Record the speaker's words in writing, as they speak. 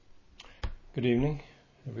Good evening,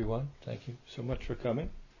 everyone. Thank you so much for coming.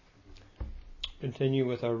 Continue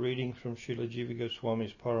with our reading from Srila Jiva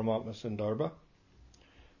Goswami's Paramatma Sandarbha.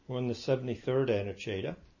 We're in the 73rd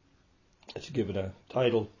Anucheta. It's given a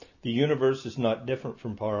title, The Universe is Not Different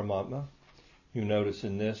from Paramatma. You notice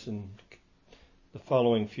in this and the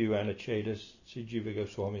following few Anuchetas, Sri Jiva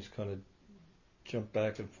Goswami's kind of jump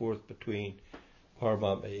back and forth between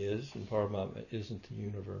Paramatma is and Paramatma isn't the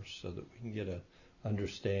universe, so that we can get an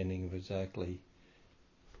understanding of exactly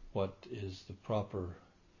what is the proper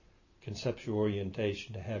conceptual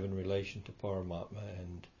orientation to have in relation to Paramatma,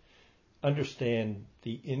 and understand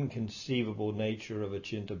the inconceivable nature of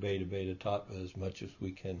Achinta Bheda Bheda Tattva as much as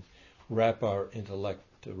we can wrap our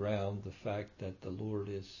intellect around the fact that the Lord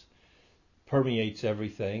permeates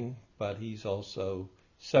everything, but He's also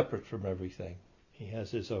separate from everything. He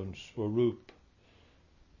has His own Swarup.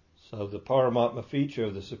 So the Paramatma feature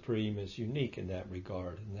of the Supreme is unique in that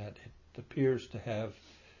regard, in that it appears to have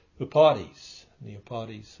upadhis, the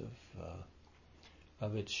upadhis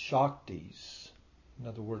of its Shaktis. In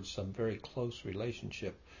other words, some very close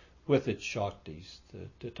relationship with its Shaktis, the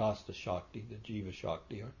Tatastha Shakti, the Jiva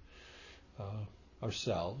Shakti,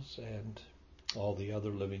 ourselves, and all the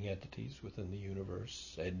other living entities within the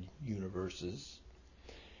universe and universes,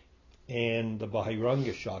 and the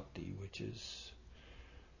Bahiranga Shakti, which is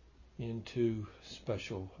in two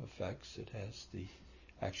special effects. It has the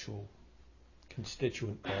actual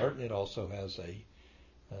constituent part. It also has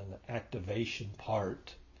an activation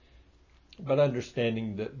part. But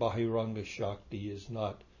understanding that Bahiranga Shakti is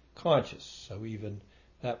not conscious. So even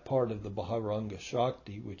that part of the Bahiranga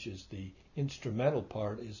Shakti, which is the instrumental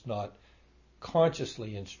part, is not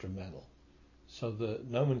consciously instrumental. So the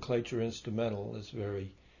nomenclature instrumental is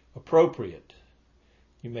very appropriate.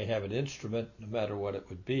 You may have an instrument, no matter what it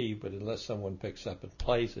would be, but unless someone picks up and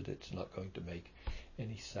plays it, it's not going to make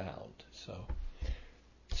any sound. So,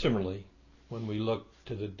 similarly, when we look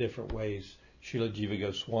to the different ways Srila Jiva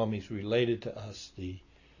Goswami's related to us the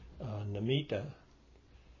Namitta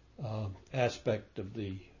aspect of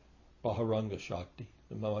the Bahiranga Shakti,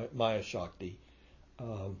 the Maya Shakti,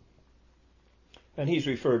 and he's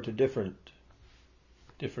referred to different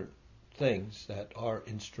things that are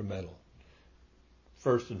instrumental.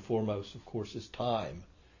 First and foremost, of course, is time.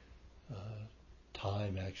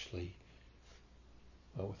 Time actually,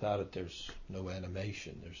 without it there's no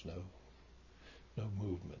animation, there's no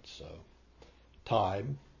movement. So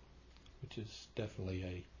time, which is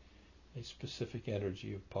definitely a specific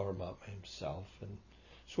energy of Paramatma himself, and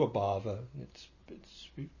Swabhava, it's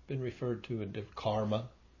been referred to in karma.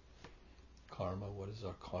 Karma, what is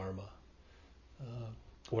our karma?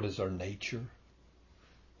 What is our nature?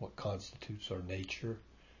 What constitutes our nature?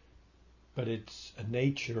 But it's a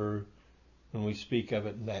nature, when we speak of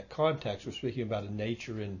it in that context, we're speaking about a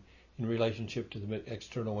nature in relationship to the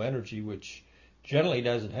external energy, which generally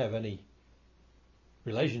doesn't have any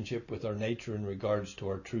relationship with our nature in regards to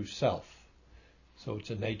our true self. So it's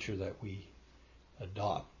a nature that we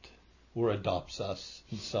adopt, or adopts us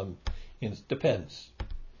in some, depends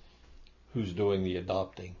who's doing the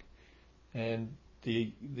adopting. And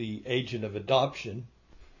the agent of adoption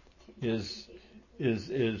is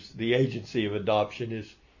the agency of adoption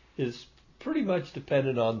is pretty much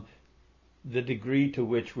dependent on the degree to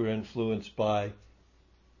which we're influenced by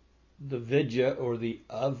the vidya or the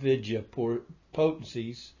avidya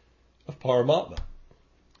potencies of Paramatma.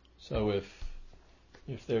 So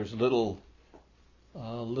if there's little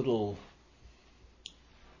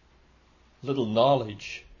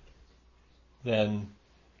knowledge, then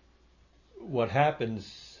what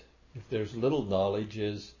happens if there's little knowledge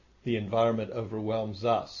is the environment overwhelms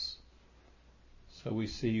us. So we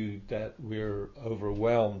see that we're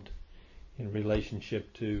overwhelmed in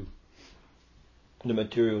relationship to the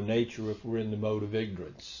material nature if we're in the mode of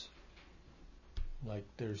ignorance. Like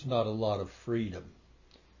there's not a lot of freedom.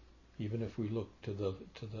 Even if we look to the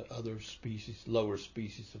other species, lower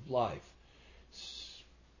species of life,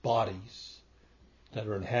 bodies that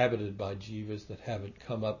are inhabited by jivas that haven't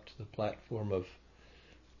come up to the platform of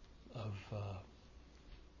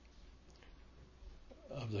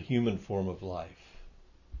the human form of life.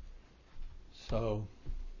 So,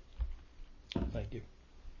 thank you.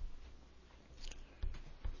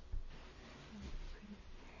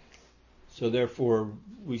 So therefore,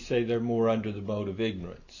 we say they're more under the mode of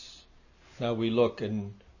ignorance. Now we look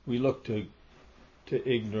to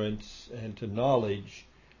ignorance and to knowledge,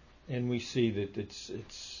 and we see that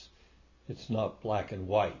it's not black and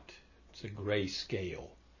white. It's a gray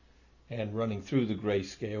scale. And running through the gray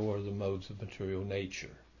scale are the modes of material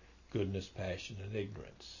nature: goodness, passion, and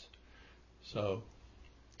ignorance. So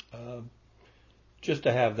just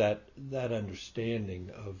to have that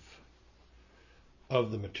understanding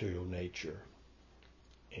of the material nature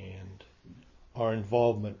and our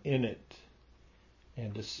involvement in it,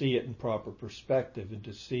 and to see it in proper perspective, and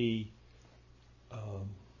to see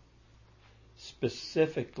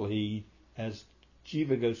specifically, as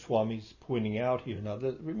Jiva Goswami is pointing out here. Now,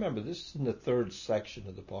 remember, this is in the third section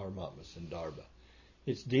of the Paramatma Sandarbha.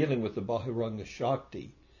 It's dealing with the Bahiranga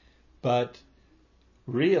Shakti. But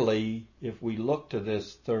really, if we look to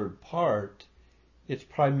this third part, it's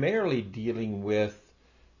primarily dealing with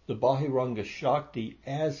the Bahiranga Shakti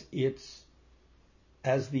as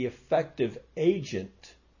the effective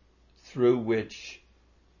agent through which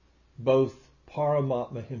both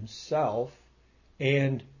Paramatma himself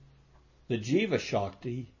and the Jiva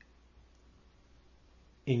Shakti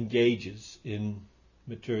engages in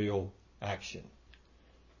material action.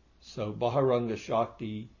 So Bahiranga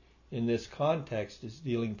Shakti in this context is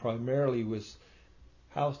dealing primarily with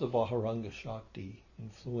how's the Bahiranga Shakti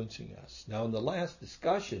influencing us. Now, in the last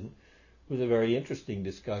discussion was a very interesting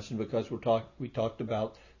discussion, because we talked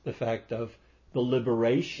about the fact of the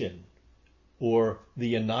liberation or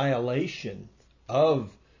the annihilation of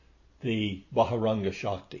the Bahiranga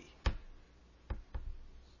Shakti.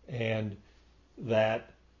 And that,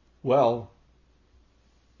 well,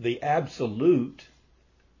 the absolute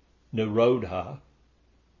Nirodha,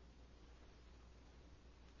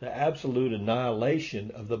 the absolute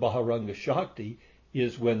annihilation of the Bahiranga Shakti,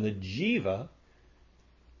 is when the Jiva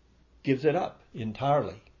gives it up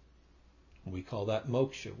entirely. We call that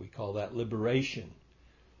moksha. We call that liberation.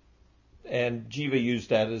 And Jiva used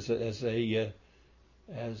that as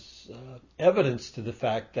evidence to the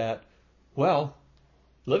fact that, well,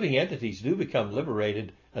 living entities do become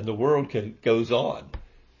liberated and the world goes on.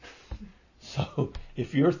 So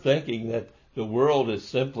if you're thinking that the world is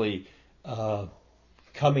simply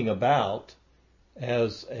coming about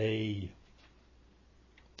as an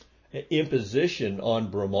imposition on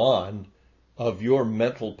Brahman of your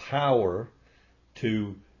mental power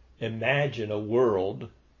to imagine a world,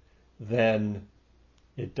 then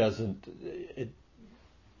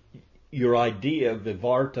your idea of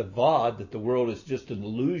Vivartavad, that the world is just an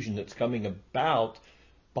illusion that's coming about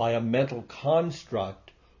by a mental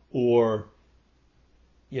construct, or,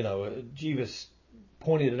 Jiva's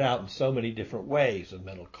pointed it out in so many different ways. A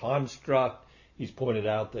mental construct. He's pointed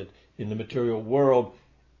out that in the material world,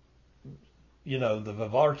 the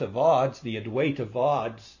Vivartavads, the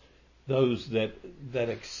Advaitavads, those that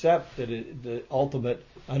accept that the ultimate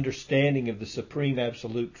understanding of the supreme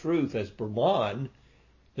absolute truth as Brahman,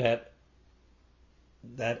 that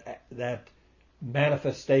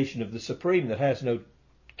manifestation of the supreme that has no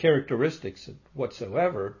characteristics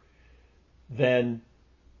whatsoever, then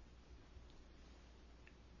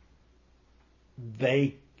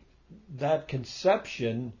that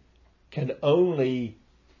conception can only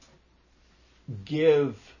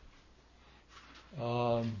give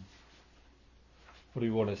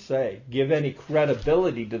give any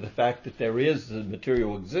credibility to the fact that there is a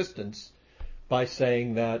material existence by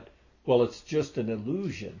saying that, well, it's just an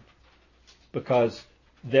illusion, because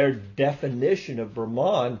their definition of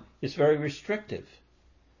Brahman is very restrictive.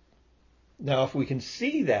 Now, if we can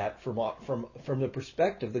see that from the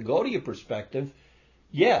perspective, the Gaudiya perspective,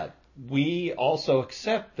 we also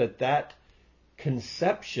accept that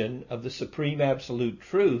conception of the supreme absolute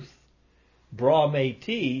truth,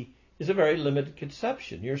 Brahmeti, is a very limited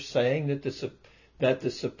conception. You're saying that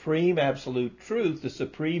the supreme absolute truth, the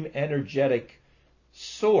supreme energetic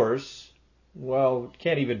source, well, it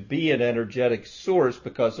can't even be an energetic source,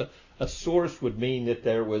 because a source would mean that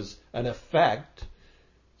there was an effect.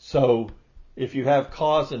 So if you have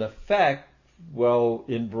cause and effect, well,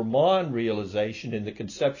 in Brahman realization, in the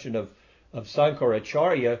conception of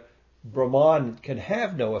Sankaracharya, Brahman can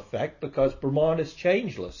have no effect because Brahman is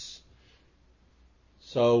changeless.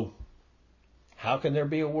 So how can there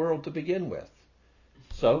be a world to begin with?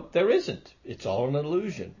 So there isn't. It's all an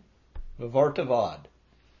illusion. Vivartavad.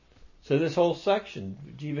 So this whole section,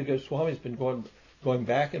 Jiva Goswami has been going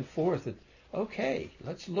back and forth. Okay,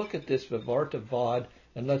 let's look at this Vivartavad,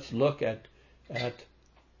 and let's look at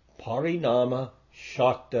Parinama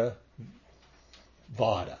Shakta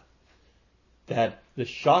Vada. That the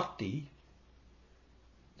Shakti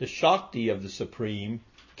of the Supreme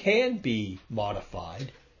can be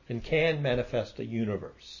modified and can manifest a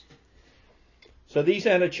universe. So these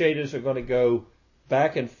Anuchetas are going to go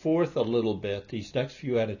back and forth a little bit, these next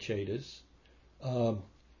few Anuchetas,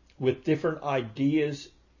 with different ideas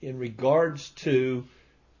in regards to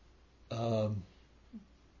the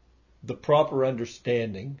proper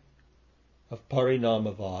understanding of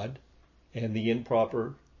Parinamavad and the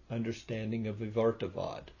improper understanding of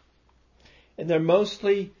Vivartavad. And they're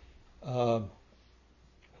mostly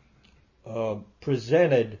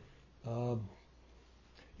presented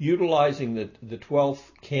utilizing the 12th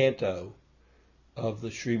canto of the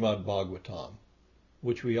Srimad Bhagavatam,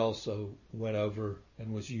 which we also went over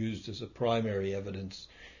and was used as a primary evidence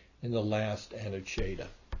in the last Anucheta.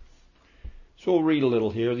 So we'll read a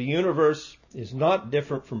little here. The universe is not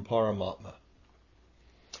different from Paramatma.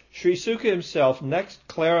 Sri Sukha himself next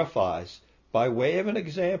clarifies, by way of an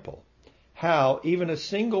example, how even a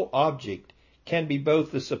single object can be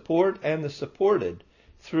both the support and the supported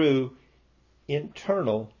through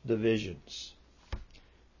internal divisions.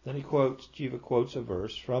 Then Jiva quotes a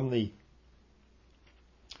verse from the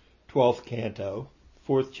 12th canto,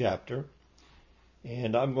 4th chapter,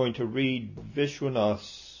 and I'm going to read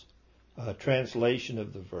Vishwanath's translation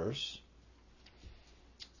of the verse.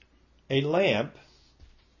 A lamp,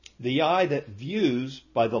 the eye that views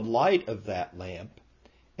by the light of that lamp,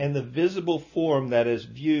 and the visible form that is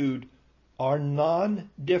viewed are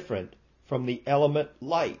non-different from the element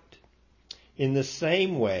light. In the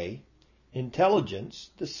same way,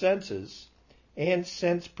 intelligence, the senses, and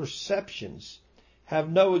sense perceptions have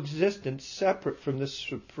no existence separate from the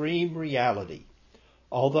supreme reality,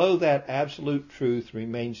 although that absolute truth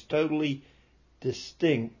remains totally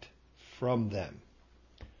distinct from them.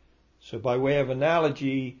 So by way of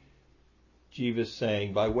analogy, Jiva is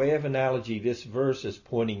saying, by way of analogy, this verse is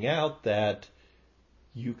pointing out that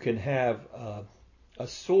you can have a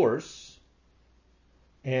source,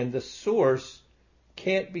 and the source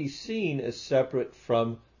can't be seen as separate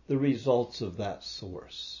from the results of that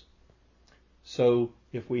source. So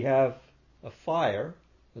if we have a fire,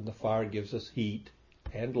 then the fire gives us heat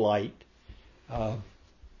and light.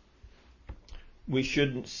 We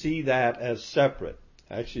shouldn't see that as separate.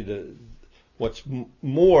 Actually, what's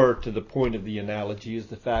more to the point of the analogy is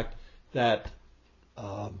the fact that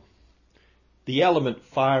the element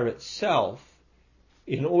fire itself,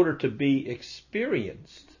 in order to be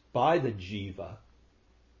experienced by the jiva,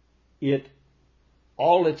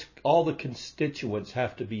 all the constituents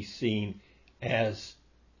have to be seen as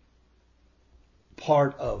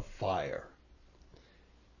part of fire.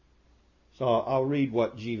 So I'll read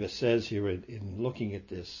what Jiva says here in looking at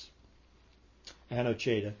this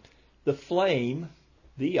Anucheta. The flame,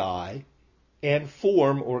 the eye, and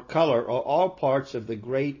form or color are all parts of the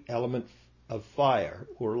great element of fire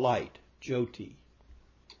or light, Jyoti.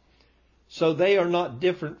 So they are not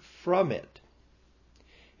different from it.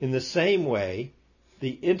 In the same way, the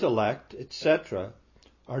intellect, etc.,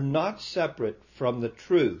 are not separate from the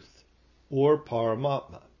truth or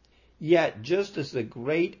Paramatma. Yet, just as the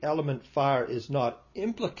great element fire is not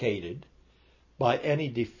implicated by any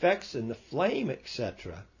defects in the flame,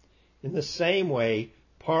 etc., in the same way,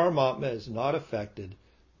 Paramatma is not affected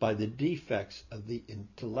by the defects of the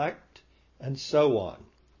intellect, and so on.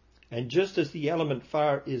 And just as the element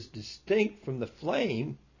fire is distinct from the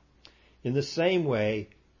flame, in the same way,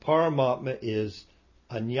 Paramatma is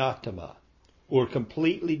anyatama, or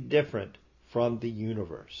completely different from the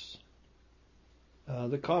universe.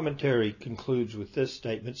 The commentary concludes with this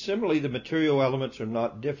statement. Similarly, the material elements are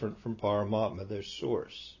not different from Paramatma, their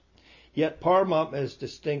source. Yet Paramatma is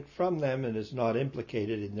distinct from them and is not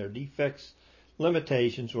implicated in their defects,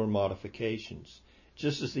 limitations, or modifications.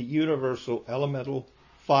 Just as the universal elemental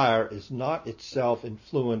fire is not itself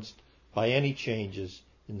influenced by any changes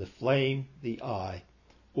in the flame, the eye,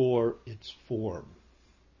 or its form.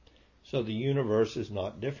 So the universe is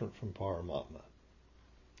not different from Paramatma.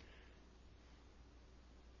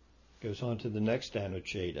 Goes on to the next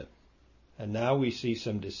Anucheta. And now we see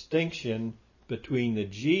some distinction between the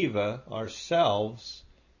jiva, ourselves,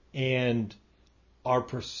 and our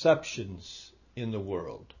perceptions in the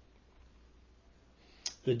world.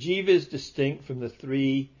 The jiva is distinct from the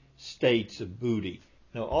three states of buddhi.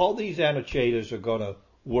 Now all these Anuchetas are going to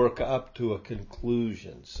work up to a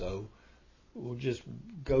conclusion, so we'll just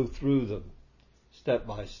go through them step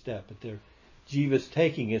by step. But jiva's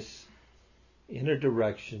taking us in a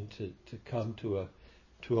direction to come to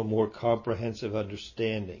a more comprehensive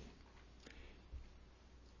understanding.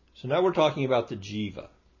 So now we're talking about the jiva.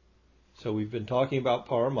 So we've been talking about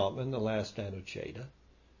Paramatma in the last Anucheta.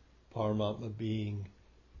 Paramatma being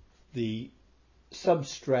the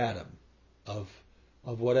substratum of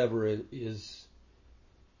whatever is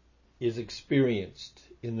experienced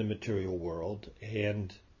in the material world,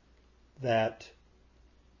 and that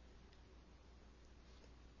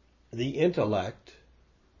the intellect,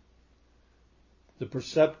 the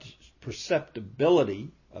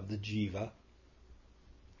perceptibility of the jiva,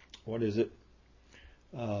 what is it?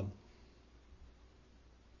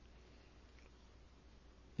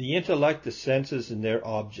 The The intellect, the senses, and their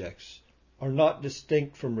objects are not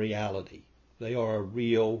distinct from reality. They are a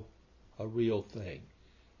real thing.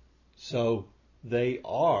 So they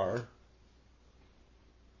are,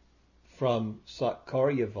 from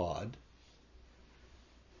Satkaryavad,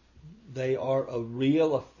 they are a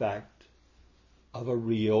real effect of a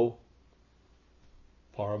real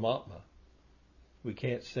Paramatma. We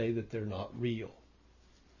can't say that they're not real.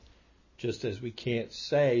 Just as we can't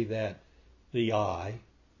say that the eye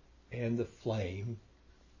and the flame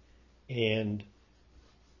and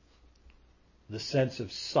the sense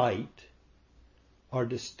of sight are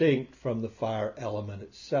distinct from the fire element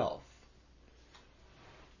itself.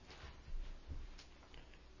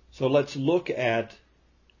 So let's look at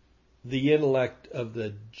the intellect of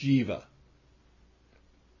the jiva.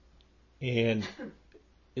 And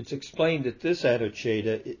it's explained at this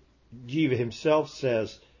Anucheta, Jiva himself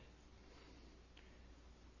says,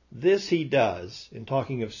 this he does, in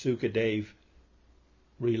talking of Sukadev,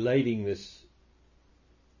 relating this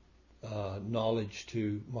knowledge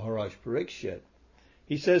to Maharaj Parikshit.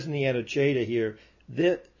 He says in the Anucheta here,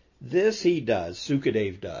 that this he does,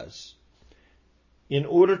 Sukadev does, in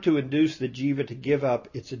order to induce the jiva to give up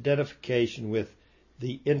its identification with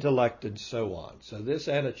the intellect and so on. So this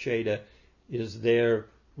Anucheta is there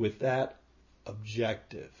with that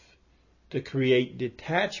objective, to create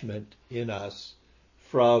detachment in us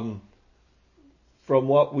from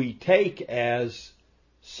what we take as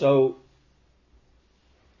so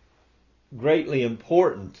greatly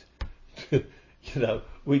important. We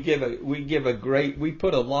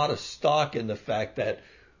put a lot of stock in the fact that,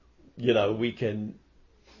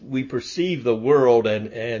 we perceive the world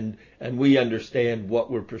and we understand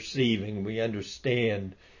what we're perceiving. We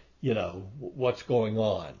understand, what's going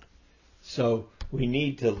on. So we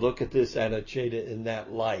need to look at this Anucheta in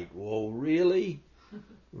that light. Well, really?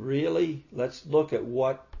 Let's look a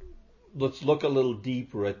little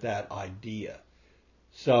deeper at that idea.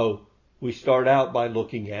 So we start out by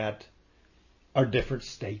looking at our different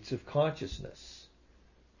states of consciousness.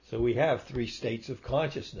 So we have 3 states of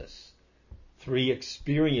consciousness, 3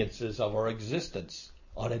 experiences of our existence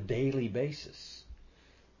on a daily basis.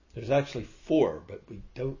 There's actually 4, but we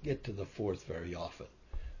don't get to the 4th very often.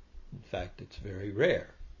 In fact, it's very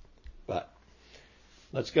rare. But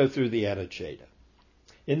let's go through the Anucheta.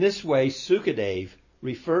 In this way, Sukadev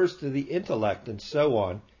refers to the intellect and so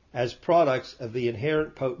on as products of the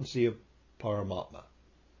inherent potency of Paramatma.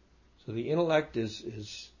 So the intellect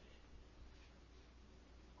is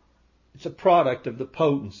a product of the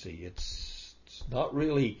potency. It's not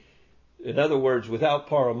really, in other words, without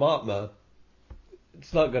Paramatma,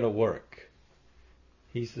 it's not going to work.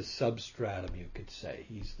 He's the substratum, you could say.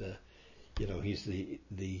 He's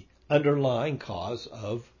the underlying cause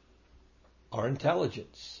of our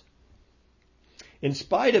intelligence. In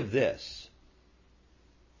spite of this,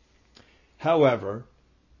 however,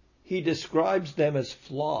 he describes them as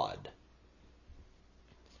flawed,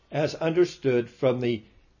 as understood from the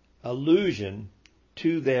allusion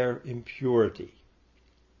to their impurity.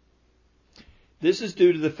 This is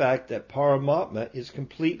due to the fact that Paramatma is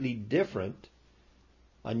completely different,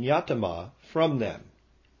 anyatama, from them,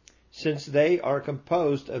 since they are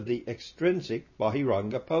composed of the extrinsic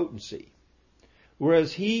Bahiranga potency,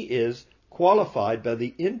 whereas he is qualified by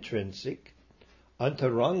the intrinsic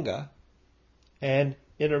Antaranga and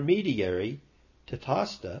intermediary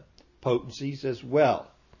Tatastha potencies as well.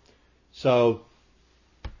 So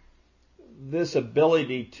this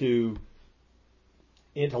ability to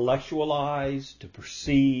intellectualize, to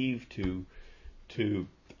perceive, to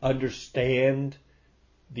understand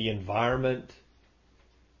the environment,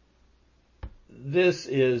 this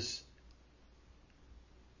is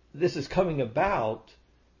coming about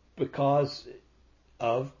because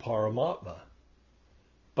of Paramatma.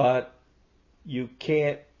 But you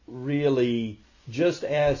can't really, just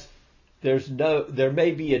as there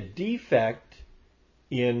may be a defect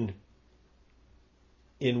in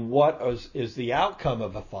what is the outcome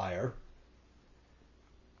of a fire.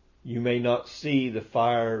 You may not see the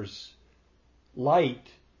fire's light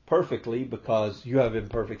perfectly because you have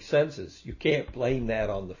imperfect senses. You can't blame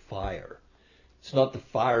that on the fire. It's not the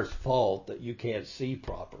fire's fault that you can't see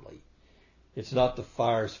properly. It's not the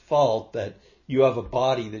fire's fault that you have a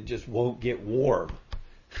body that just won't get warm.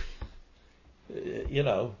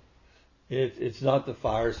 It's not the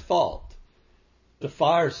fire's fault. The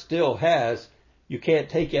fire still has, you can't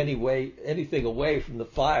take anything away from the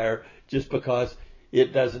fire just because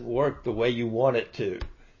it doesn't work the way you want it to.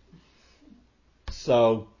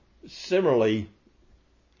 So, similarly,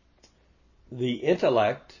 the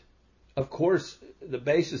intellect, of course, the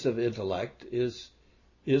basis of intellect is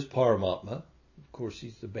Paramatma, Of course,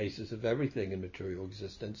 he's the basis of everything in material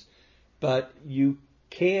existence. But you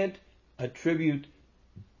can't attribute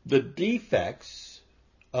the defects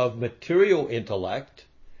of material intellect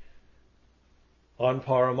on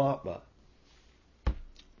Paramatma,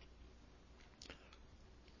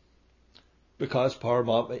 because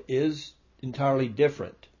Paramatma is entirely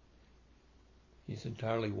different. He's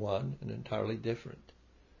entirely one and entirely different.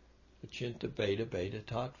 Achinta Bheda Bheda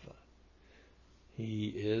Tattva. He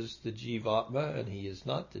is the Jivatma and he is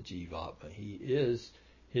not the Jivatma. He is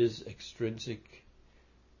his extrinsic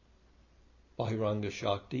Bahiranga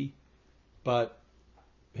Shakti, but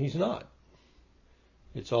he's not.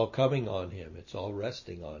 It's all coming on him. It's all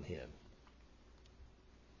resting on him.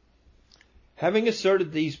 Having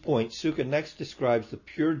asserted these points, Sukha next describes the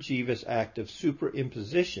pure jiva's act of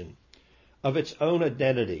superimposition of its own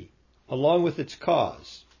identity, along with its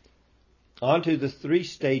cause, onto the three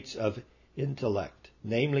states of intellect,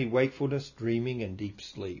 namely wakefulness, dreaming, and deep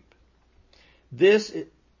sleep. This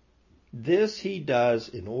he does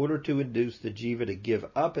in order to induce the jiva to give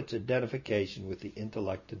up its identification with the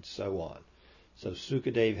intellect and so on. So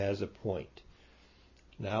Sukadeva has a point.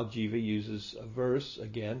 Now Jiva uses a verse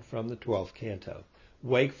again from the 12th canto.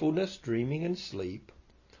 Wakefulness, dreaming, and sleep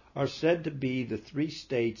are said to be the three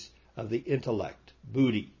states of the intellect,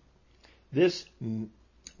 buddhi. This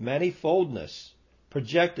manifoldness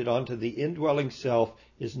projected onto the indwelling self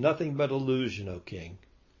is nothing but illusion, O king.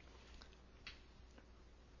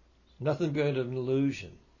 Nothing but an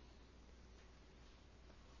illusion.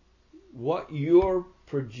 What you're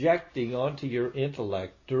projecting onto your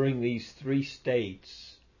intellect during these three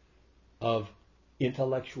states of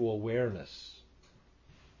intellectual awareness.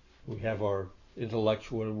 We have our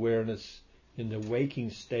intellectual awareness in the waking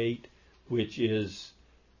state, which is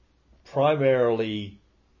primarily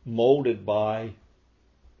molded by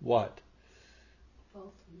what?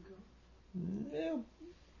 False ego. Yeah,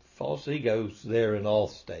 false ego's there in all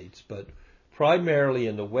states, but primarily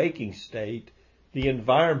in the waking state, the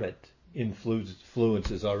environment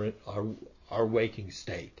influences our waking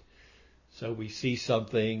state. So we see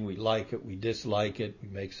something, we like it, we dislike it, we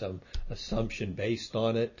make some assumption based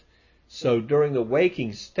on it. So during the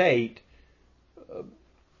waking state,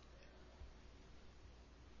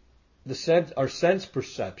 our sense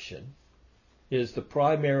perception is the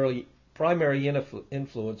primary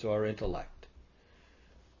influence of our intellect.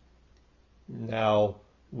 Now,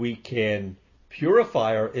 we can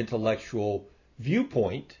purify our intellectual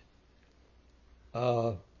viewpoint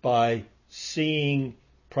by seeing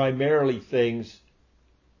primarily things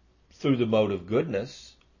through the mode of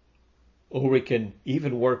goodness, or we can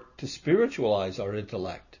even work to spiritualize our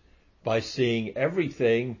intellect by seeing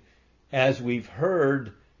everything as we've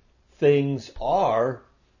heard things are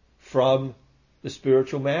from the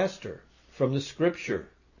spiritual master, from the scripture.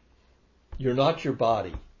 You're not your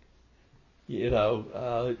body.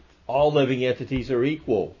 All living entities are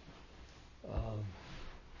equal.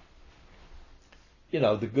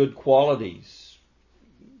 The good qualities,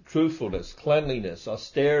 truthfulness, cleanliness,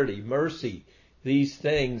 austerity, mercy, these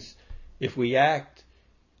things, if we act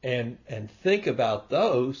and think about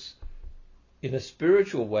those in a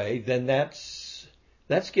spiritual way, then that's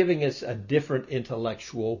giving us a different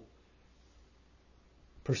intellectual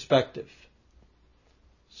perspective.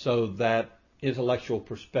 So that intellectual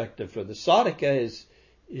perspective for the sadhaka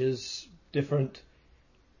is different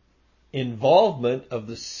involvement of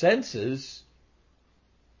the senses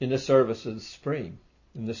in the service of the Supreme,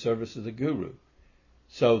 in the service of the Guru.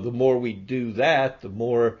 So the more we do that, the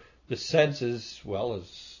more the senses,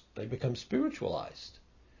 as they become spiritualized.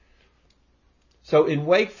 So in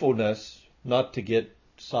wakefulness, not to get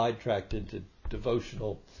sidetracked into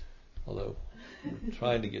devotional, although we're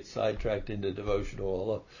trying to get sidetracked into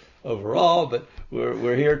devotional overall, but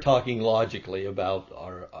we're here talking logically about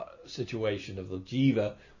our situation of the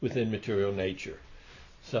jiva within material nature.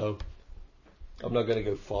 So I'm not going to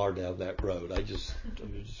go far down that road. I just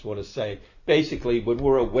want to say, basically, when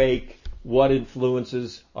we're awake, what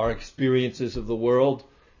influences our experiences of the world?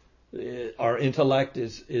 Our intellect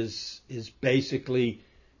is basically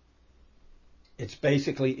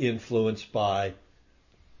influenced by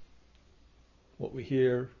what we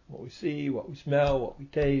hear, what we see, what we smell, what we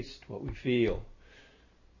taste, what we feel.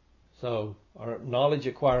 So our knowledge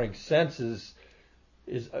acquiring senses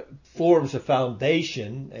forms a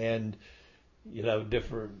foundation, and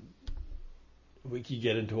different. We could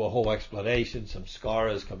get into a whole explanation, some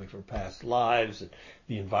skaras coming from past lives, and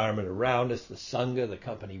the environment around us, the sangha, the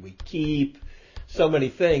company we keep. So many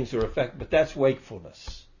things are affected, but that's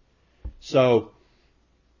wakefulness. So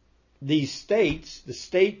these states, the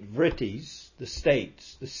state vrittis, the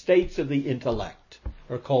states of the intellect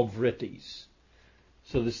are called vrittis.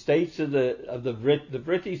 So the states of the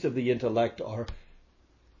vrittis of the intellect are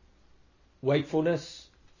wakefulness,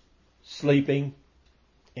 sleeping,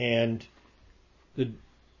 and the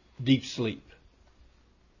deep sleep.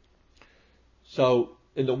 So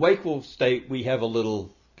in the wakeful state, we have a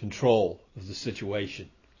little control of the situation.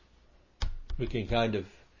 We can kind of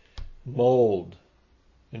mold.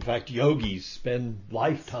 In fact, yogis spend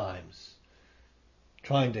lifetimes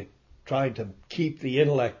trying to keep the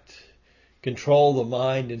intellect, control the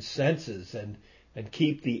mind and senses, and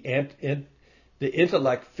keep the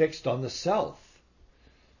intellect fixed on the self.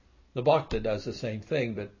 The Bhakta does the same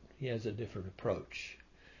thing, but he has a different approach.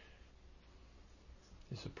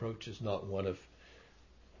 His approach is not one of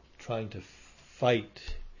trying to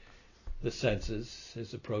fight the senses.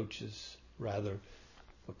 His approach is rather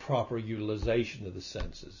a proper utilization of the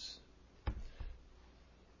senses.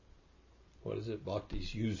 What is it?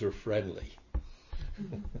 Bhakti's user friendly.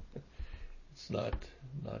 It's not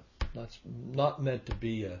meant to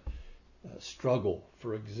be a struggle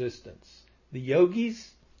for existence. The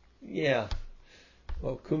yogis, yeah.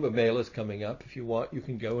 Well, Kumbh Mela is coming up. If you want, you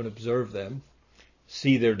can go and observe them,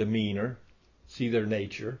 see their demeanor, see their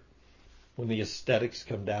nature. When the ascetics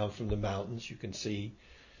come down from the mountains, you can see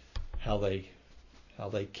how they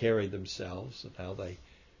carry themselves and how they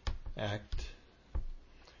act.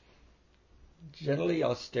 Generally,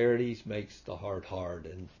 austerities makes the heart hard,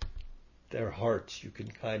 and their hearts you can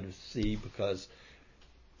kind of see because,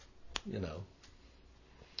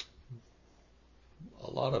 a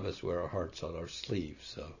lot of us wear our hearts on our sleeves,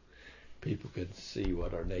 so people can see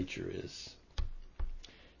what our nature is.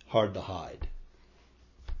 Hard to hide.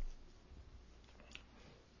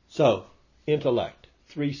 So, intellect,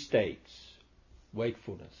 3 states: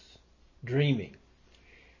 wakefulness, dreaming.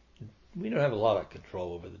 We don't have a lot of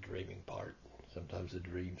control over the dreaming part. Sometimes the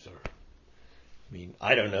dreams are,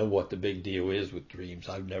 I don't know what the big deal is with dreams.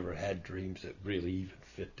 I've never had dreams that really even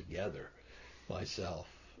fit together myself.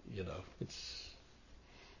 It's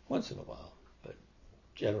once in a while, but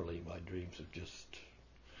generally my dreams are just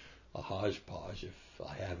a hodgepodge if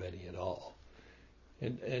I have any at all.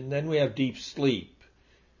 And then we have deep sleep.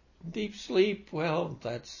 Deep sleep, we're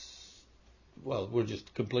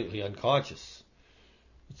just completely unconscious.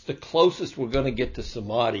 It's the closest we're going to get to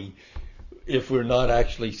samadhi if we're not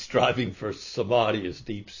actually striving for samadhi as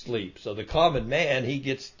deep sleep. So the common man, he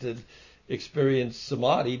gets to experience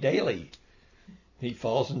samadhi daily. He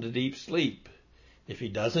falls into deep sleep. If he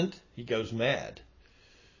doesn't, he goes mad.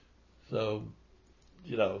 So,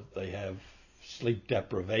 they have sleep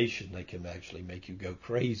deprivation. They can actually make you go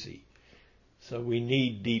crazy. So we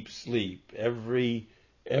need deep sleep. Every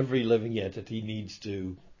living entity needs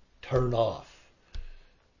to turn off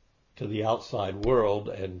to the outside world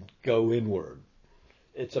and go inward.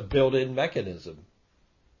 It's a built-in mechanism.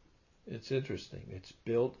 It's interesting. It's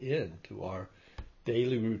built into our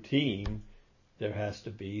daily routine. There has to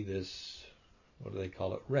be this, what do they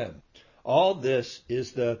call it, REM. All this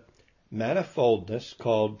is the manifoldness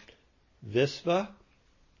called Visva,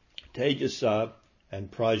 Tejasa, and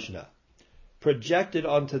Prajna, projected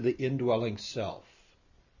onto the indwelling self.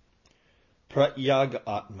 Pratyaga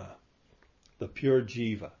Atma, the pure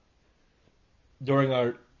jiva. During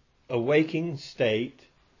our awaking state,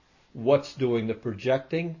 what's doing the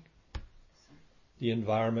projecting? The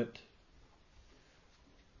environment,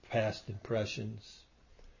 past impressions.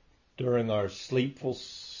 During our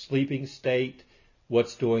sleeping state,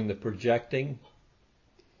 what's doing the projecting?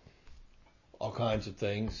 All kinds of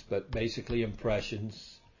things, but basically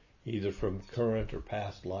impressions, either from current or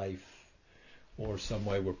past life, or some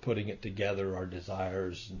way we're putting it together, our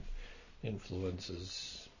desires and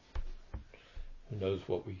influences. Who knows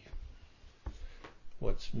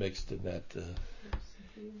what's mixed in that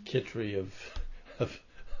kitchery of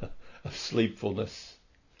sleepfulness.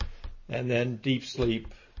 And then deep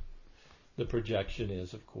sleep, the projection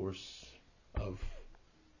is, of course, of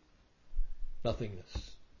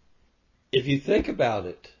nothingness. If you think about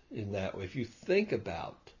it in that way, if you think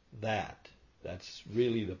about that, that's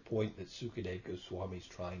really the point that Sukadeva Goswami is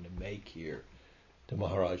trying to make here to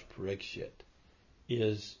Maharaj Parikshit,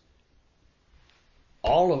 is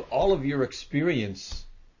all of your experience,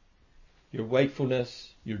 your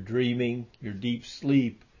wakefulness, your dreaming, your deep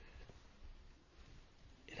sleep,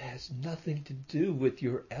 it has nothing to do with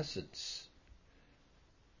your essence.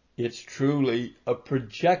 It's truly a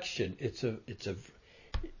projection. It's a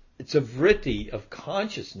vritti of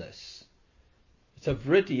consciousness. It's a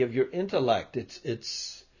vritti of your intellect.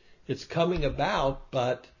 It's coming about,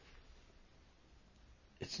 but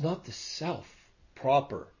it's not the self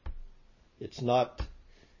proper. It's not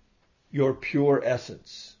your pure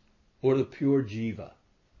essence or the pure jiva.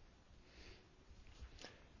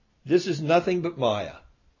 This is nothing but Maya.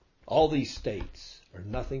 All these states are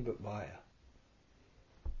nothing but Maya.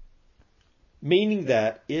 Meaning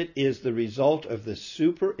that it is the result of the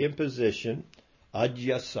superimposition,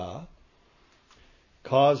 adhyasa,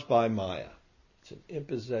 caused by Maya. It's an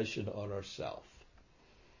imposition on ourself.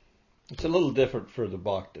 It's a little different for the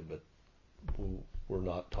bhakti, but we're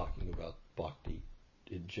not talking about bhakti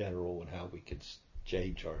in general and how we can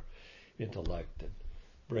change our intellect and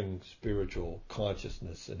bring spiritual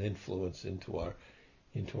consciousness and influence into our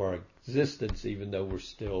existence, even though we're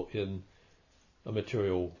still in a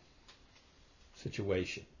material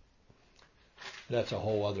situation. That's a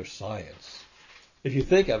whole other science. If you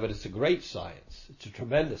think of it, it's a great science. It's a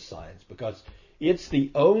tremendous science because it's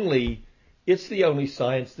the only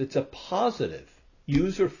science that's a positive,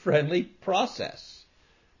 user-friendly process.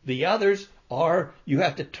 The others are, you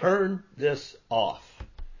have to turn this off.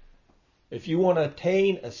 If you want to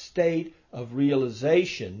attain a state of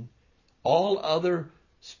realization, all other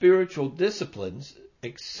spiritual disciplines,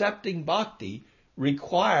 excepting bhakti,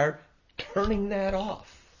 require turning that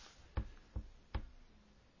off.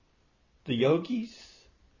 The yogis,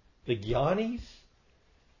 the jnanis,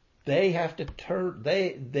 they have to turn,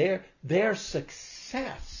 their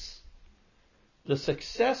success, the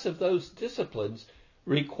success of those disciplines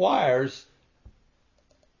requires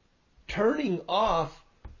turning off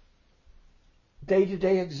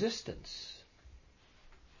day-to-day existence.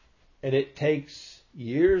 And it takes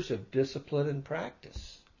years of discipline and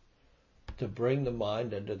practice to bring the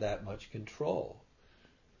mind under that much control,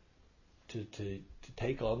 to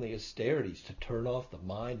take on the austerities, to turn off the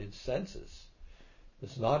mind and senses.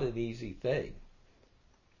 It's not an easy thing.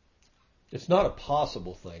 It's not a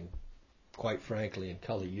possible thing, quite frankly, in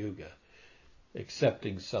Kali Yuga,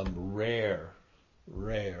 excepting some rare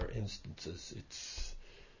instances.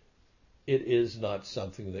 It is not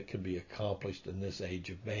something that can be accomplished in this age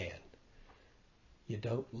of man. You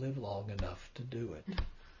don't live long enough to do it.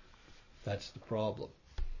 That's the problem.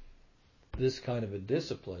 This kind of a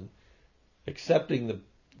discipline, accepting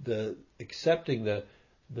the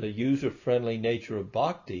user-friendly nature of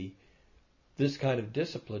bhakti, this kind of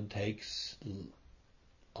discipline takes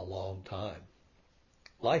a long time.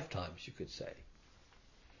 Lifetimes, you could say.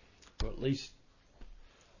 Or at least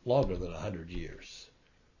longer than 100 years.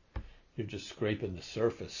 You're just scraping the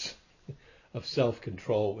surface of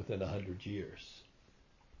self-control within 100 years.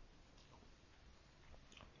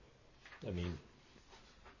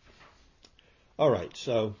 All right,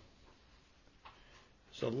 so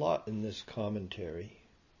there's a lot in this commentary.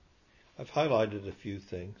 I've highlighted a few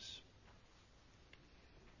things.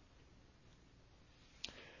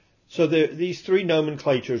 So these three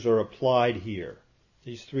nomenclatures are applied here.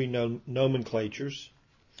 These three nomenclatures,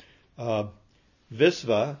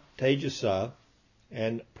 Visva, Tejasa,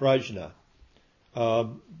 and Prajna.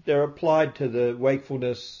 They're applied to the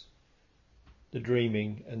wakefulness, the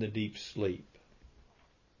dreaming, and the deep sleep.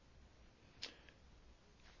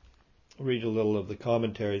 I'll read a little of the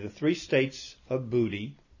commentary. The three states of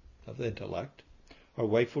buddhi, of the intellect, are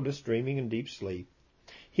wakefulness, dreaming, and deep sleep.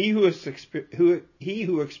 He who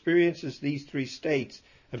experiences these three states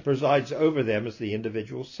and presides over them is the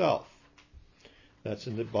individual self. That's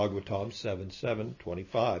in the Bhagavatam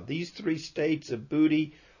 7.7.25. These three states of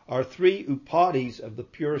buddhi are three upadhis of the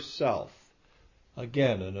pure self.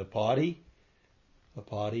 Again, an upadhi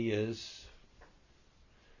is,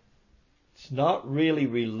 it's not really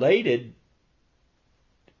related.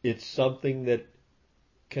 It's something that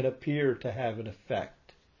can appear to have an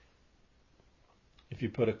effect. If you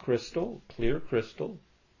put a crystal, clear crystal,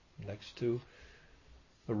 next to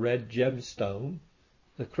a red gemstone,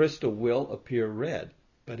 the crystal will appear red,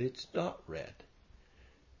 but it's not red.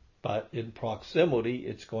 But in proximity,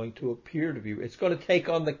 it's going to appear to be, it's going to take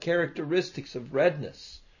on the characteristics of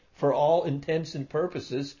redness. For all intents and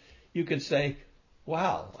purposes, you can say,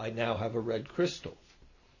 wow, I now have a red crystal.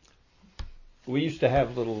 We used to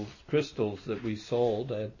have little crystals that we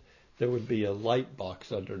sold, and there would be a light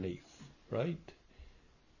box underneath, right?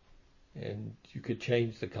 And you could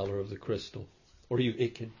change the color of the crystal, or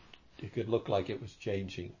it could look like it was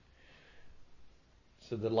changing.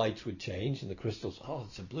 So the lights would change, and the crystals, oh,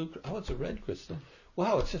 it's a blue, oh, it's a red crystal.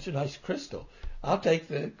 Wow, it's such a nice crystal. I'll take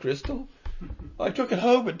the crystal. I took it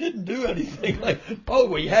home, it didn't do anything. Like, oh,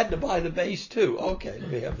 well, you had to buy the base too. Okay, let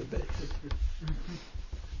me have the base.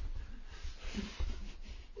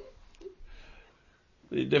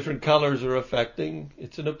 The different colors are affecting.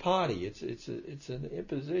 It's an upadhi. It's an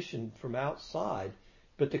imposition from outside,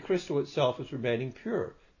 but the crystal itself is remaining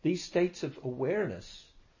pure. These states of awareness,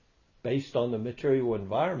 based on the material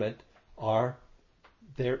environment, are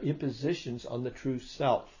their impositions on the true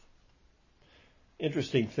self.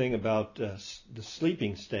 interesting thing about the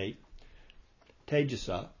sleeping state,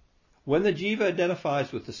 Tejasa, when the jiva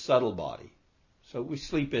identifies with the subtle body, so we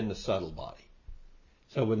sleep in the subtle body.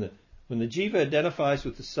 So when the jiva identifies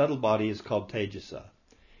with the subtle body is called Tejasa,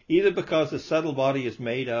 either because the subtle body is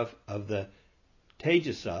made of the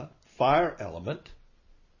Tejasa, fire element,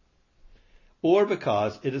 or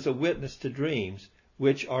because it is a witness to dreams,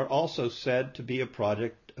 which are also said to be a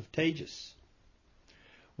product of Tejas.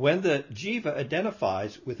 When the jiva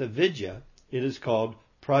identifies with a vidya, it is called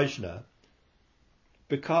prajna,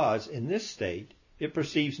 because in this state it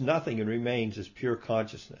perceives nothing and remains as pure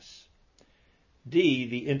consciousness. D,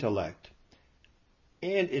 the intellect,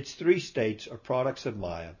 and its three states are products of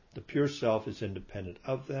Maya. The pure self is independent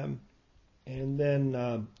of them. And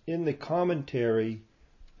then in the commentary,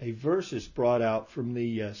 a verse is brought out from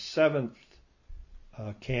the seventh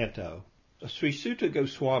canto. Sri Sutta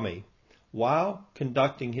Goswami, while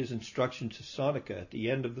conducting his instructions to Sanaka at the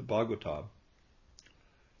end of the Bhagavatam,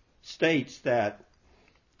 states that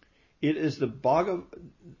it is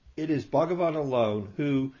Bhagavan alone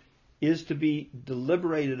who is to be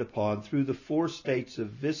deliberated upon through the four states of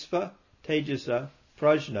Visva, Tejasa,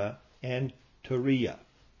 Prajna, and Turiya.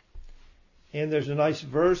 And there's a nice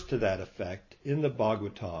verse to that effect in the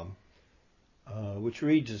Bhagavatam, which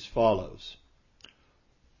reads as follows.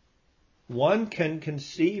 One can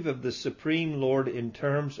conceive of the Supreme Lord in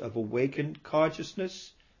terms of awakened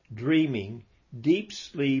consciousness, dreaming, deep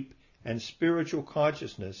sleep, and spiritual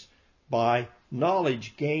consciousness by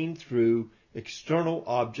knowledge gained through external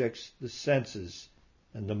objects, the senses,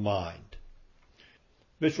 and the mind.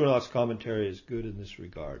 Vishwanath's commentary is good in this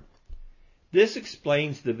regard. This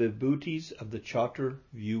explains the vibhutis of the Chatra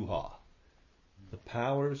Vyuha, the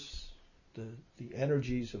powers, the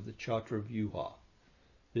energies of the Chatra Vyuha,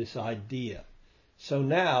 this idea. So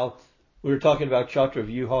now we were talking about Chatra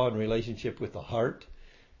Vyuha in relationship with the heart.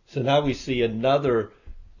 So now we see another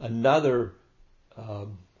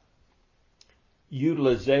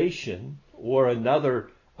utilization or another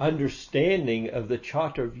understanding of the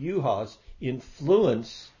Chatra Vyuha's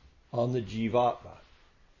influence on the Jivatma,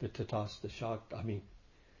 the Tatastha Shakti.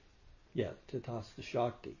 Tatastha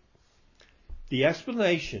Shakti. The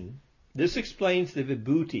explanation, this explains the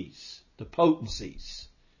vibhutis, the potencies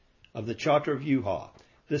of the Chatra Vyuha.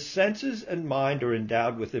 The senses and mind are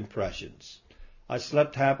endowed with impressions. I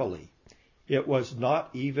slept happily. I was not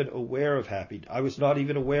even aware of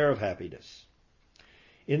happiness.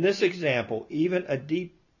 In this example, even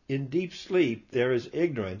in deep sleep, there is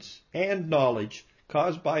ignorance and knowledge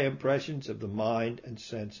caused by impressions of the mind and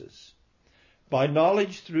senses. By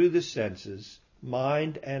knowledge through the senses,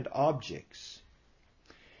 mind, and objects.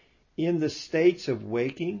 In the states of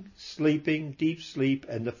waking, sleeping, deep sleep,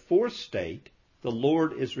 and the fourth state, the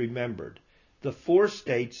Lord is remembered. The four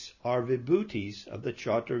states are vibhutis of the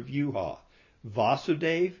Chatra Vyuha.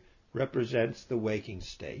 Vasudeva represents the waking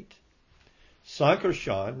state.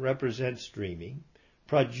 Sankarshan represents dreaming.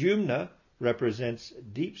 Pradyumna represents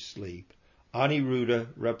deep sleep. Aniruddha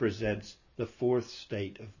represents the fourth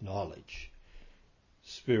state of knowledge,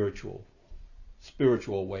 spiritual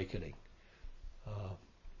awakening.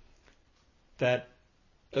 That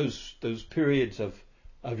those periods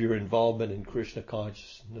of your involvement in Krishna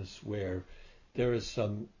consciousness where there is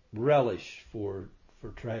some relish for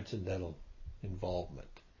transcendental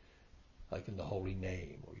involvement, like in the holy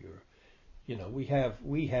name, or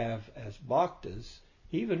we have as bhaktas,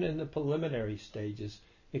 even in the preliminary stages,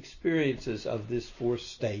 experiences of this fourth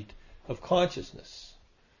state of consciousness.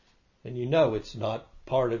 And it's not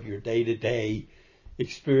part of your day-to-day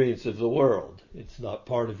experience of the world. It's not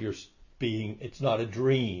part of your being, it's not a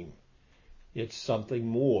dream. It's something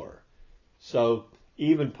more. So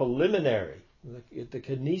even preliminary, at the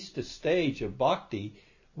Kanistha stage of bhakti,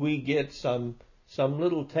 we get some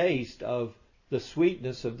little taste of the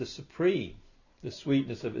sweetness of the Supreme, the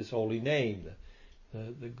sweetness of His holy name,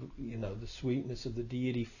 the sweetness of the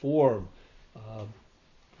deity form.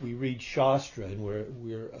 We read Shastra and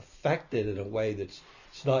we're affected in a way that's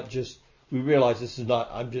it's not just. We realize this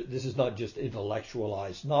is not just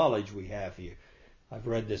intellectualized knowledge we have here. I've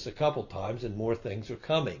read this a couple times, and more things are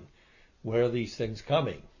coming. Where are these things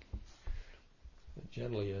coming?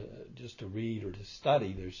 Generally, just to read or to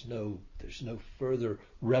study, there's no further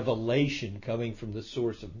revelation coming from the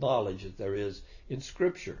source of knowledge that there is in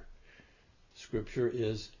Scripture. Scripture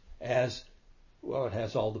is it has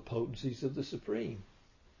all the potencies of the Supreme.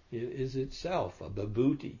 It is itself a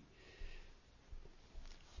vibhuti.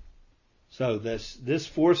 So this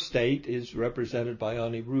fourth state is represented by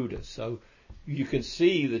Aniruddha. So you can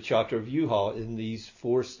see the Chatra Vyuha in these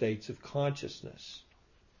four states of consciousness.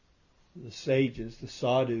 The sages, the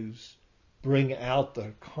sadhus, bring out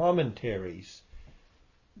the commentaries,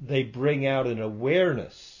 they bring out an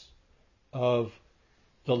awareness of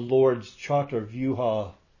the Lord's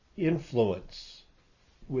Chaturvyuha influence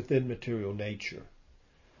within material nature.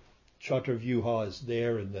 Chaturvyuha is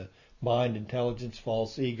there in the mind, intelligence,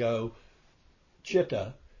 false ego,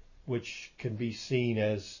 chitta, which can be seen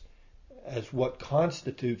as what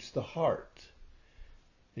constitutes the heart.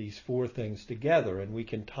 These four things together, and we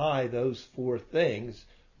can tie those four things,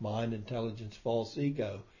 mind, intelligence, false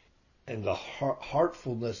ego, and the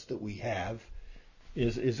heartfulness that we have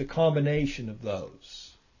is a combination of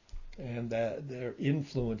those, and that they're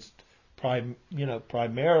influenced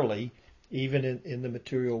primarily even in the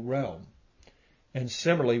material realm. And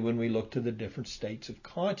similarly, when we look to the different states of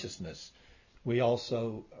consciousness, we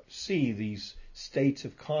also see these states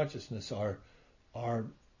of consciousness are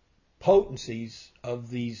potencies of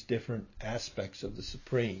these different aspects of the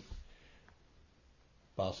Supreme.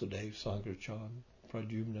 Vasudeva, Sangrachan,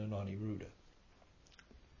 Pradyumna, and Aniruddha.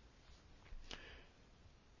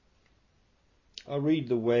 I'll read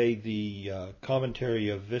the way the commentary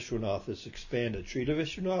of Vishwanath is expanded. Srila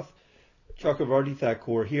Vishwanath Chakravarti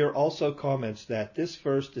Thakur here also comments that this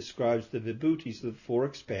verse describes the vibhutis of the four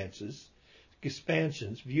expansions,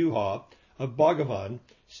 vyuha, of Bhagavan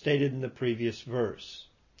stated in the previous verse.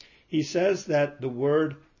 He says that the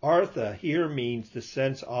word artha here means the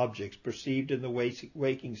sense objects perceived in the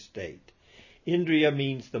waking state. Indriya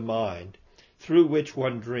means the mind, through which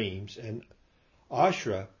one dreams, and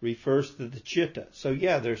ashra refers to the chitta. So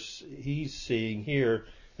he's seeing here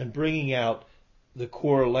and bringing out the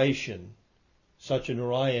correlation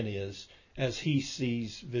Satyanarayan is as he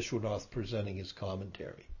sees Vishwanath presenting his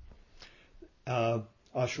commentary.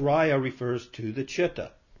 Ashraya refers to the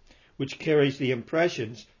chitta, which carries the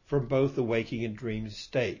impressions from both the waking and dream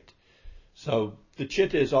state. So the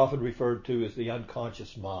chitta is often referred to as the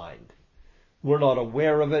unconscious mind. We're not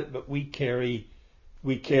aware of it, but we carry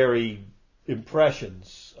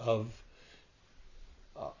impressions of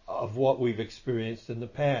what we've experienced in the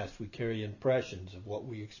past. We carry impressions of what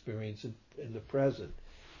we experience in the present,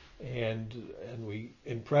 and we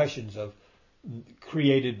impressions of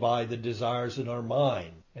created by the desires in our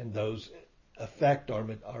mind, and those affect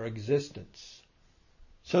our existence.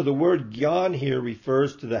 So the word gyan here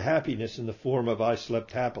refers to the happiness in the form of I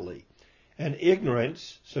slept happily, and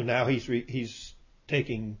ignorance. So now he's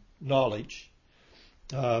taking knowledge.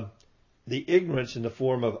 The ignorance in the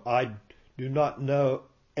form of I do not know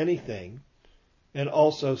anything, and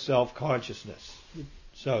also self-consciousness.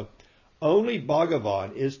 So only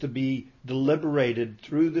Bhagavan is to be deliberated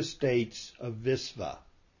through the states of Visva,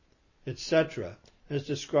 etc., as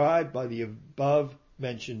described by the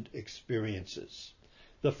above-mentioned experiences.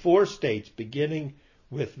 The four states, beginning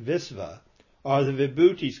with Visva, are the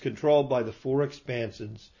vibhutis controlled by the four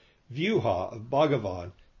expansions, vyuha of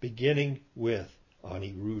Bhagavan, beginning with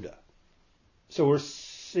Aniruddha. So we're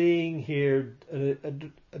seeing here a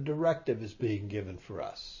directive is being given for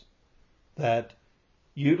us, that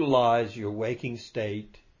utilize your waking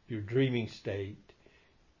state, your dreaming state,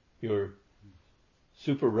 your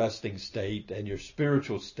super resting state, and your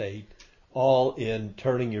spiritual state, all in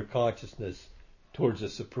turning your consciousness towards the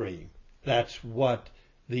Supreme. That's what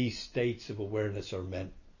these states of awareness are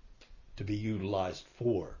meant to be utilized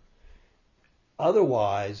for.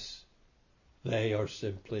 Otherwise, they are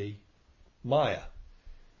simply Maya.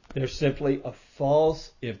 They're simply a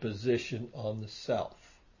false imposition on the self.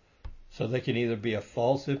 So they can either be a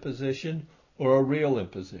false imposition or a real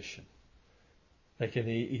imposition. They can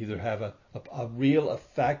either have a real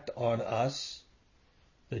effect on us,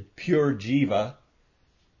 the pure jiva,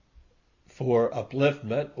 for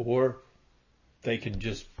upliftment, or they can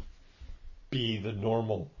just be the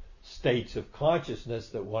normal states of consciousness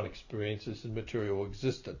that one experiences in material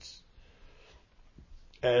existence.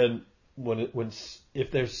 And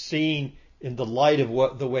if they're seen in the light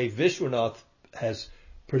of the way Vishwanath has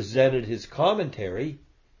presented his commentary,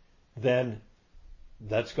 then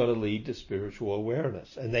that's going to lead to spiritual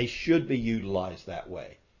awareness, and they should be utilized that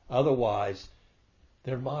way. Otherwise,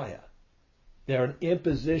 they're Maya. They're an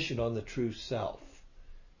imposition on the true self.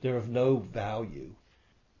 They're of no value.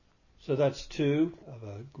 So that's two of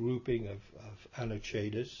a grouping of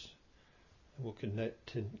Anuchetas. We'll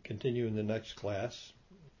continue in the next class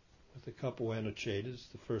with a couple Anuchetas,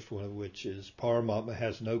 the first one of which is Paramatma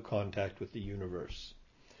has no contact with the universe.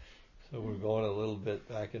 So we're going a little bit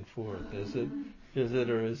back and forth. Is it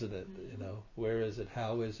or isn't it? Where is it?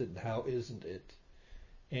 How is it? And how isn't it?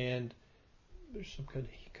 And there's some kind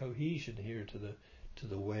of cohesion here to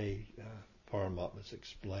the way Paramatma is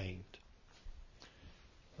explained.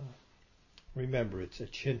 Remember, it's a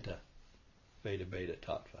Chinta, Veda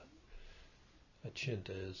Tattva.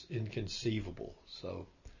 Achinta is inconceivable. So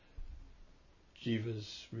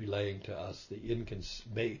Jiva's relaying to us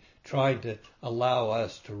trying to allow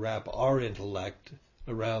us to wrap our intellect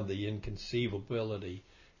around the inconceivability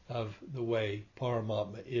of the way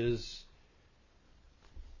Paramatma is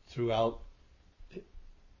throughout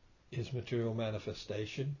his material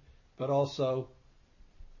manifestation, but also,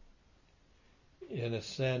 in a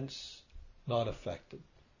sense, not affected.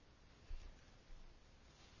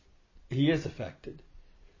 He is affected.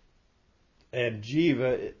 And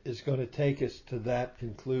Jiva is going to take us to that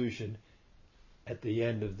conclusion at the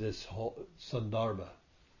end of this whole Sandarbha,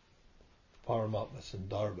 Paramatma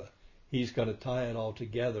Sandarbha. He's going to tie it all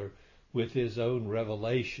together with his own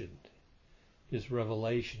revelation,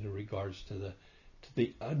 in regards to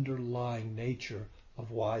the underlying nature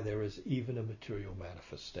of why there is even a material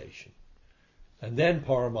manifestation. And then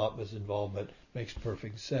Paramatma's involvement makes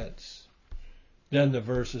perfect sense. Then the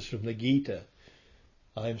verses from the Gita,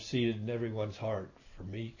 I am seated in everyone's heart. For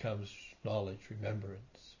me comes knowledge,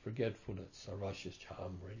 remembrance, forgetfulness, sarvashya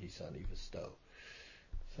cham redisani visto.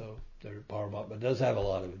 So Paramatma does have a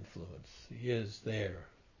lot of influence. He is there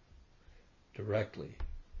directly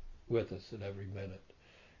with us at every minute.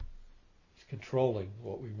 He's controlling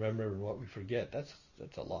what we remember and what we forget. That's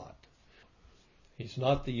a lot. He's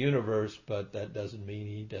not the universe, but that doesn't mean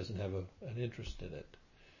he doesn't have an interest in it.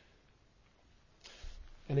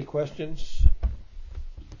 Any questions?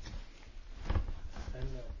 And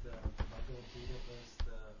the Bhagavad Gita verse,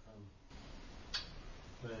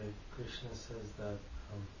 where Krishna says that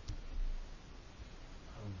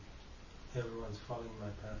everyone's following my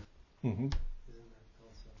path. Mm-hmm. Isn't that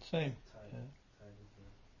also Same. tied into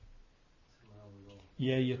somehow we all?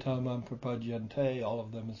 Ye yatamam prapadyante, all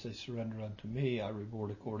of them as they surrender unto me, I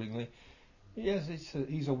reward accordingly. Yes,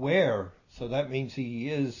 he's aware, so that means he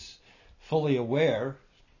is fully aware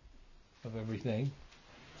of everything.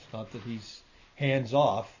 It's not that he's hands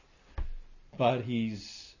off, but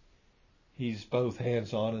he's both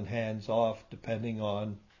hands on and hands off depending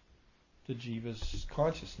on the jiva's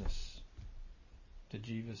consciousness. The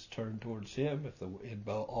jiva's turn towards him, if in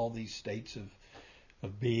all these states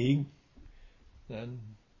of being, then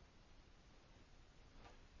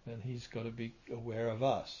he's got to be aware of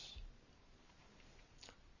us.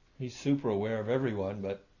 He's super aware of everyone,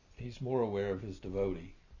 but he's more aware of his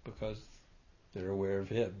devotee because they're aware of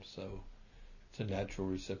him. So it's a natural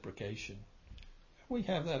reciprocation. We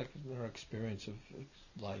have that in our experience of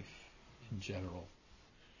life in general.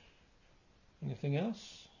 Anything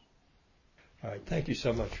else? All right. Thank you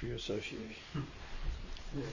so much for your association.